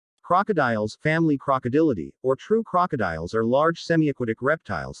Crocodiles, family Crocodilidae, or true crocodiles are large semiaquatic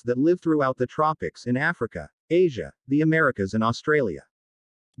reptiles that live throughout the tropics in Africa, Asia, the Americas and Australia.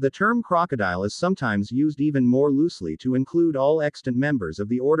 The term crocodile is sometimes used even more loosely to include all extant members of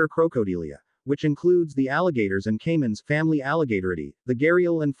the order Crocodilia, which includes the alligators and caimans, family Alligatoridae, the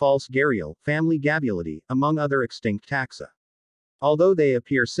gharial and false gharial, family Gavialidae, among other extinct taxa. Although they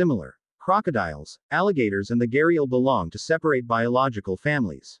appear similar, crocodiles, alligators and the gharial belong to separate biological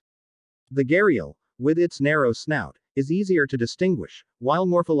families. The gharial, with its narrow snout, is easier to distinguish, while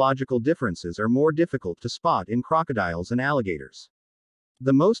morphological differences are more difficult to spot in crocodiles and alligators.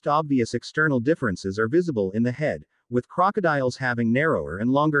 The most obvious external differences are visible in the head, with crocodiles having narrower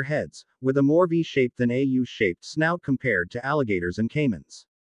and longer heads, with a more V-shaped than a U-shaped snout compared to alligators and caimans.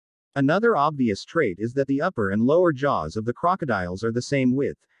 Another obvious trait is that the upper and lower jaws of the crocodiles are the same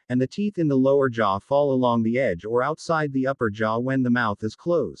width, and the teeth in the lower jaw fall along the edge or outside the upper jaw when the mouth is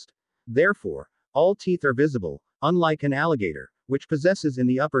closed. Therefore, all teeth are visible, unlike an alligator, which possesses in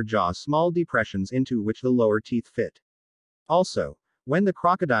the upper jaw small depressions into which the lower teeth fit. Also, when the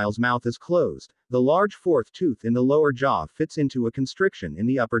crocodile's mouth is closed, the large fourth tooth in the lower jaw fits into a constriction in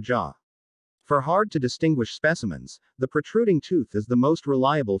the upper jaw. For hard-to-distinguish specimens, the protruding tooth is the most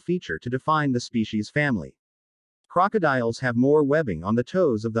reliable feature to define the species family. Crocodiles have more webbing on the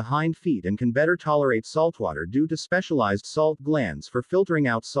toes of the hind feet and can better tolerate saltwater due to specialized salt glands for filtering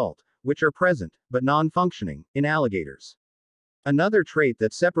out salt, which are present, but non-functioning, in alligators. Another trait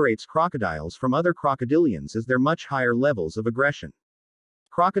that separates crocodiles from other crocodilians is their much higher levels of aggression.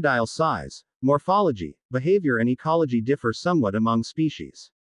 Crocodile size, morphology, behavior and ecology differ somewhat among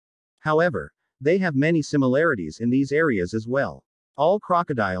species. However, they have many similarities in these areas as well. All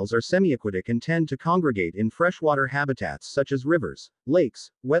crocodiles are semiaquatic and tend to congregate in freshwater habitats such as rivers,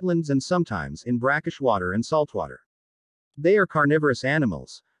 lakes, wetlands and sometimes in brackish water and saltwater. They are carnivorous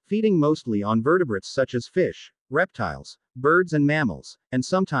animals, feeding mostly on vertebrates such as fish, reptiles, birds and mammals, and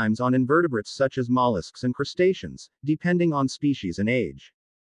sometimes on invertebrates such as mollusks and crustaceans, depending on species and age.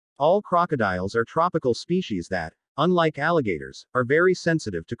 All crocodiles are tropical species that, unlike alligators, are very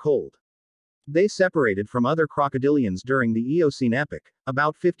sensitive to cold. They separated from other crocodilians during the Eocene epoch,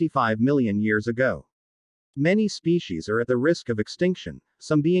 about 55 million years ago. Many species are at the risk of extinction,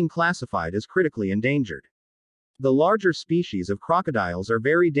 some being classified as critically endangered. The larger species of crocodiles are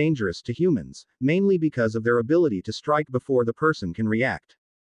very dangerous to humans, mainly because of their ability to strike before the person can react.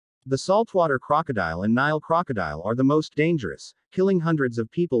 The saltwater crocodile and Nile crocodile are the most dangerous, killing hundreds of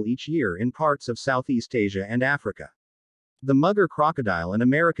people each year in parts of Southeast Asia and Africa. The mugger crocodile and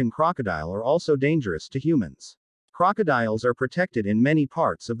American crocodile are also dangerous to humans. Crocodiles are protected in many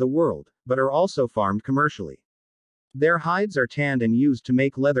parts of the world, but are also farmed commercially. Their hides are tanned and used to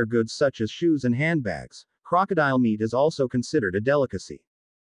make leather goods such as shoes and handbags. Crocodile meat is also considered a delicacy.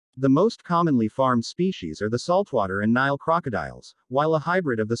 The most commonly farmed species are the saltwater and Nile crocodiles, while a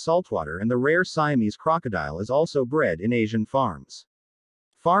hybrid of the saltwater and the rare Siamese crocodile is also bred in Asian farms.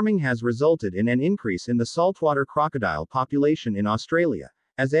 Farming has resulted in an increase in the saltwater crocodile population in Australia,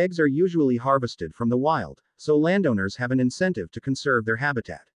 as eggs are usually harvested from the wild, so landowners have an incentive to conserve their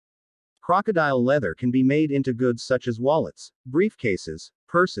habitat. Crocodile leather can be made into goods such as wallets, briefcases,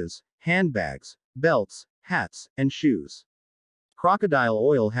 purses, handbags, belts, hats, and shoes. Crocodile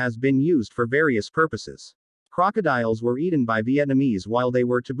oil has been used for various purposes. Crocodiles were eaten by Vietnamese while they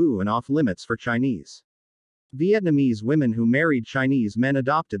were taboo and off-limits for Chinese. Vietnamese women who married Chinese men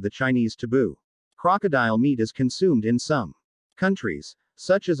adopted the Chinese taboo. Crocodile meat is consumed in some countries,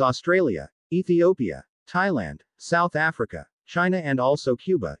 such as Australia, Ethiopia, Thailand, South Africa, China and also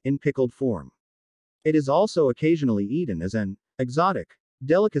Cuba, in pickled form. It is also occasionally eaten as an exotic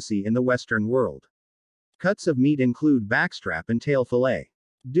delicacy in the Western world. Cuts of meat include backstrap and tail fillet.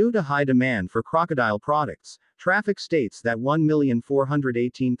 Due to high demand for crocodile products, traffic states that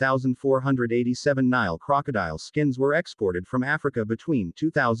 1,418,487 Nile crocodile skins were exported from Africa between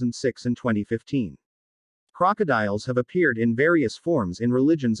 2006 and 2015. Crocodiles have appeared in various forms in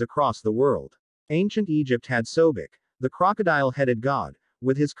religions across the world. Ancient Egypt had Sobek, the crocodile-headed god,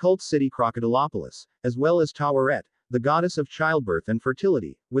 with his cult city Crocodilopolis, as well as Taweret, the goddess of childbirth and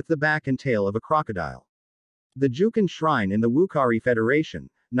fertility, with the back and tail of a crocodile. The Jukan Shrine in the Wukari Federation,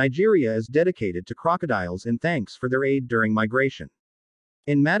 Nigeria is dedicated to crocodiles in thanks for their aid during migration.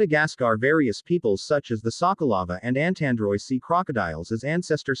 In Madagascar, various peoples such as the Sokolova and Antandroi see crocodiles as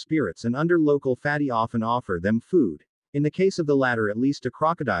ancestor spirits and under local fati often offer them food. In the case of the latter, at least a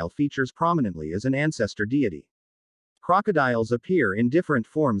crocodile features prominently as an ancestor deity. Crocodiles appear in different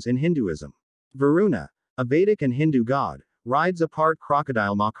forms in Hinduism. Varuna, a Vedic and Hindu god, rides a part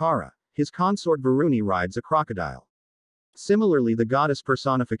crocodile Makara. His consort Varuni rides a crocodile. Similarly, the goddess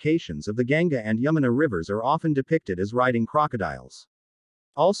personifications of the Ganga and Yamuna rivers are often depicted as riding crocodiles.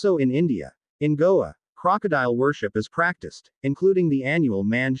 Also in India, in Goa, crocodile worship is practiced, including the annual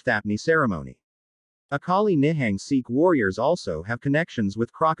Manjthapni ceremony. Akali Nihang Sikh warriors also have connections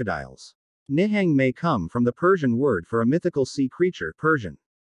with crocodiles. Nihang may come from the Persian word for a mythical sea creature, Persian.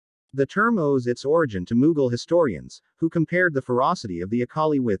 The term owes its origin to Mughal historians, who compared the ferocity of the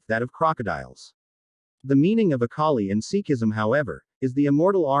Akali with that of crocodiles. The meaning of Akali in Sikhism, however, is the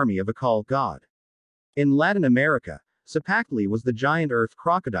immortal army of Akal, God. In Latin America, Cipactli was the giant earth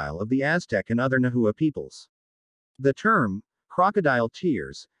crocodile of the Aztec and other Nahua peoples. The term, crocodile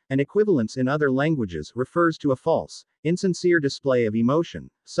tears, and equivalents in other languages, refers to a false, insincere display of emotion,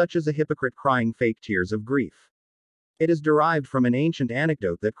 such as a hypocrite crying fake tears of grief. It is derived from an ancient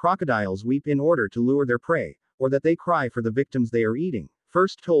anecdote that crocodiles weep in order to lure their prey, or that they cry for the victims they are eating,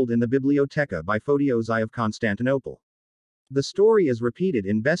 first told in the Bibliotheca by Photios I of Constantinople. The story is repeated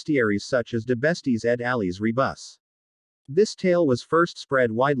in bestiaries such as De Besties et Aliis Rebus. This tale was first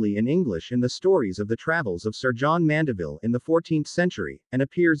spread widely in English in the stories of the travels of Sir John Mandeville in the 14th century, and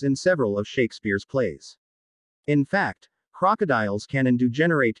appears in several of Shakespeare's plays. In fact, crocodiles can and do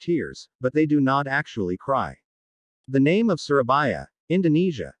generate tears, but they do not actually cry. The name of Surabaya,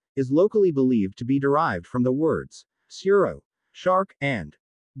 Indonesia, is locally believed to be derived from the words suro, shark, and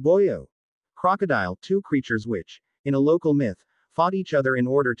boyo, crocodile, two creatures which, in a local myth, fought each other in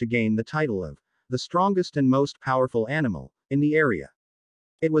order to gain the title of the strongest and most powerful animal in the area.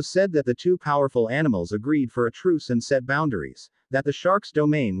 It was said that the two powerful animals agreed for a truce and set boundaries, that the shark's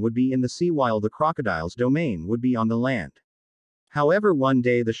domain would be in the sea while the crocodile's domain would be on the land. However, one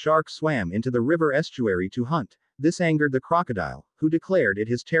day the shark swam into the river estuary to hunt. This angered the crocodile, who declared it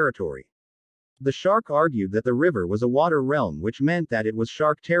his territory. The shark argued that the river was a water realm, which meant that it was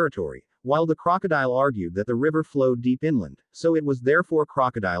shark territory, while the crocodile argued that the river flowed deep inland, so it was therefore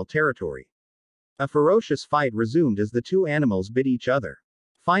crocodile territory. A ferocious fight resumed as the two animals bit each other.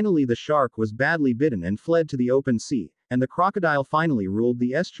 Finally, the shark was badly bitten and fled to the open sea, and the crocodile finally ruled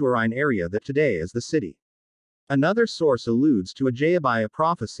the estuarine area that today is the city. Another source alludes to a Jayabaya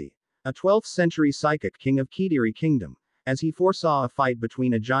prophecy, a 12th century psychic king of Kediri kingdom, as he foresaw a fight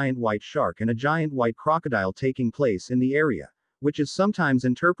between a giant white shark and a giant white crocodile taking place in the area, which is sometimes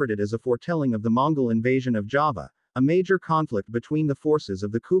interpreted as a foretelling of the Mongol invasion of Java, a major conflict between the forces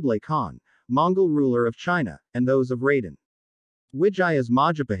of the Kublai Khan, Mongol ruler of China, and those of Raden Wijaya's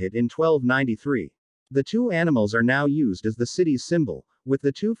Majapahit in 1293. The two animals are now used as the city's symbol, with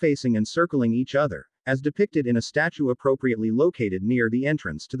the two facing and circling each other, as depicted in a statue appropriately located near the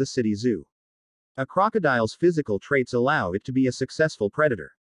entrance to the city zoo. A crocodile's physical traits allow it to be a successful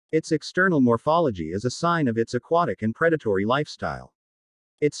predator. Its external morphology is a sign of its aquatic and predatory lifestyle.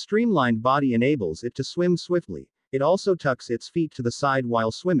 Its streamlined body enables it to swim swiftly. It also tucks its feet to the side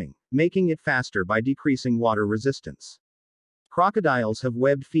while swimming, making it faster by decreasing water resistance. Crocodiles have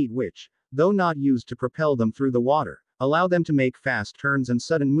webbed feet which, though not used to propel them through the water, allow them to make fast turns and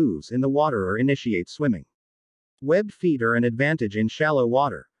sudden moves in the water or initiate swimming. Webbed feet are an advantage in shallow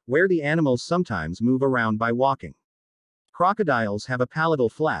water, where the animals sometimes move around by walking. Crocodiles have a palatal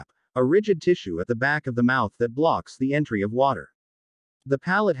flap, a rigid tissue at the back of the mouth that blocks the entry of water. The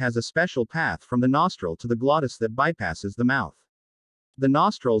palate has a special path from the nostril to the glottis that bypasses the mouth. The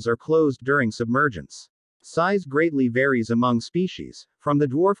nostrils are closed during submergence. Size greatly varies among species, from the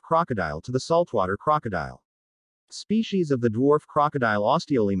dwarf crocodile to the saltwater crocodile. Species of the dwarf crocodile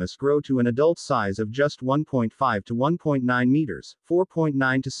Osteolaemus grow to an adult size of just 1.5 to 1.9 meters,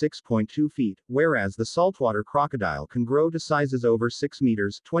 4.9 to 6.2 feet, whereas the saltwater crocodile can grow to sizes over 6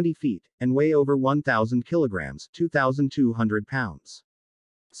 meters, 20 feet, and weigh over 1,000 kilograms, 2,200 pounds.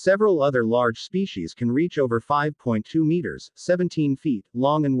 Several other large species can reach over 5.2 meters, 17 feet,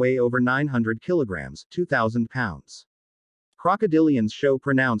 long and weigh over 900 kilograms, 2,000 pounds. Crocodilians show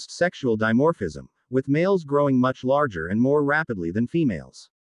pronounced sexual dimorphism, with males growing much larger and more rapidly than females.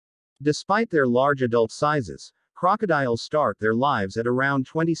 Despite their large adult sizes, crocodiles start their lives at around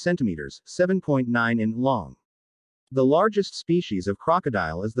 20 centimeters, 7.9 in long. The largest species of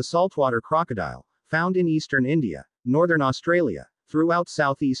crocodile is the saltwater crocodile, found in eastern India, northern Australia, throughout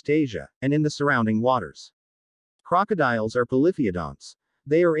Southeast Asia, and in the surrounding waters. Crocodiles are polyphyodonts.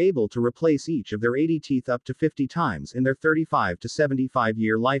 They are able to replace each of their 80 teeth up to 50 times in their 35 to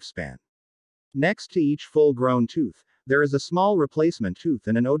 75-year lifespan. Next to each full-grown tooth, there is a small replacement tooth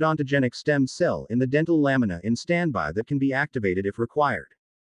and an odontogenic stem cell in the dental lamina in standby that can be activated if required.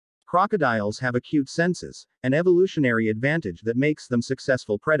 Crocodiles have acute senses, an evolutionary advantage that makes them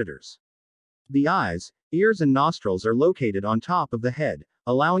successful predators. The eyes, ears and nostrils are located on top of the head,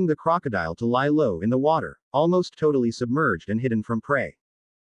 allowing the crocodile to lie low in the water, almost totally submerged and hidden from prey.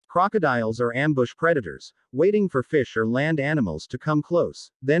 Crocodiles are ambush predators, waiting for fish or land animals to come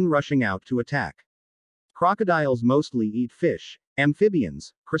close, then rushing out to attack. Crocodiles mostly eat fish,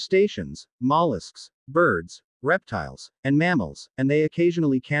 amphibians, crustaceans, mollusks, birds, reptiles, and mammals, and they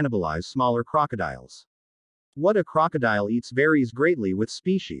occasionally cannibalize smaller crocodiles. What a crocodile eats varies greatly with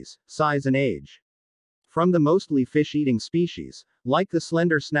species, size, and age. From the mostly fish-eating species, like the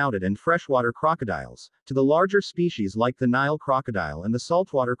slender-snouted and freshwater crocodiles, to the larger species like the Nile crocodile and the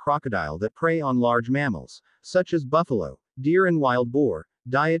saltwater crocodile that prey on large mammals, such as buffalo, deer, and wild boar,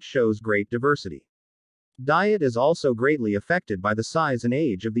 diet shows great diversity. Diet is also greatly affected by the size and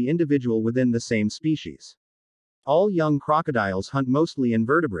age of the individual within the same species. All young crocodiles hunt mostly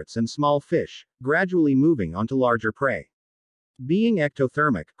invertebrates and small fish, gradually moving on to larger prey. Being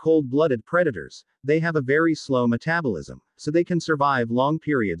ectothermic, cold-blooded predators, they have a very slow metabolism, so they can survive long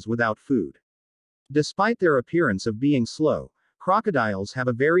periods without food. Despite their appearance of being slow, crocodiles have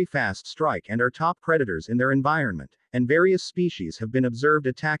a very fast strike and are top predators in their environment, and various species have been observed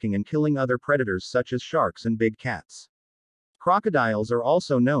attacking and killing other predators such as sharks and big cats. Crocodiles are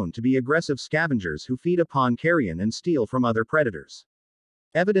also known to be aggressive scavengers who feed upon carrion and steal from other predators.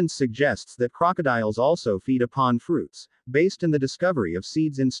 Evidence suggests that crocodiles also feed upon fruits, based in the discovery of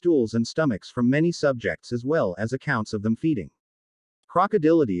seeds in stools and stomachs from many subjects as well as accounts of them feeding.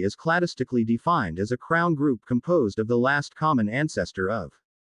 Crocodilidae is cladistically defined as a crown group composed of the last common ancestor of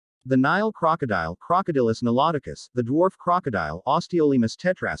the Nile crocodile, Crocodilus niloticus, the dwarf crocodile, Osteolaemus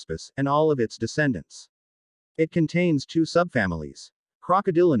tetraspis, and all of its descendants. It contains two subfamilies,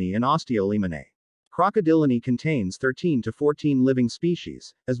 Crocodilinae and Osteolaeminae. Crocodilinae contains 13 to 14 living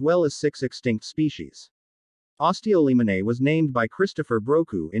species, as well as 6 extinct species. Osteolaeminae was named by Christopher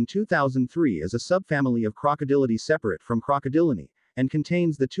Broku in 2003 as a subfamily of Crocodilidae separate from Crocodilinae, and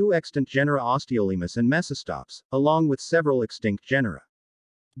contains the two extant genera Osteolaemus and Mecistops, along with several extinct genera.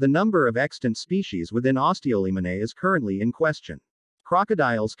 The number of extant species within Osteolaeminae is currently in question.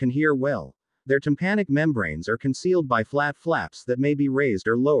 Crocodiles can hear well. Their tympanic membranes are concealed by flat flaps that may be raised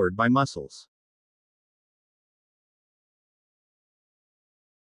or lowered by muscles.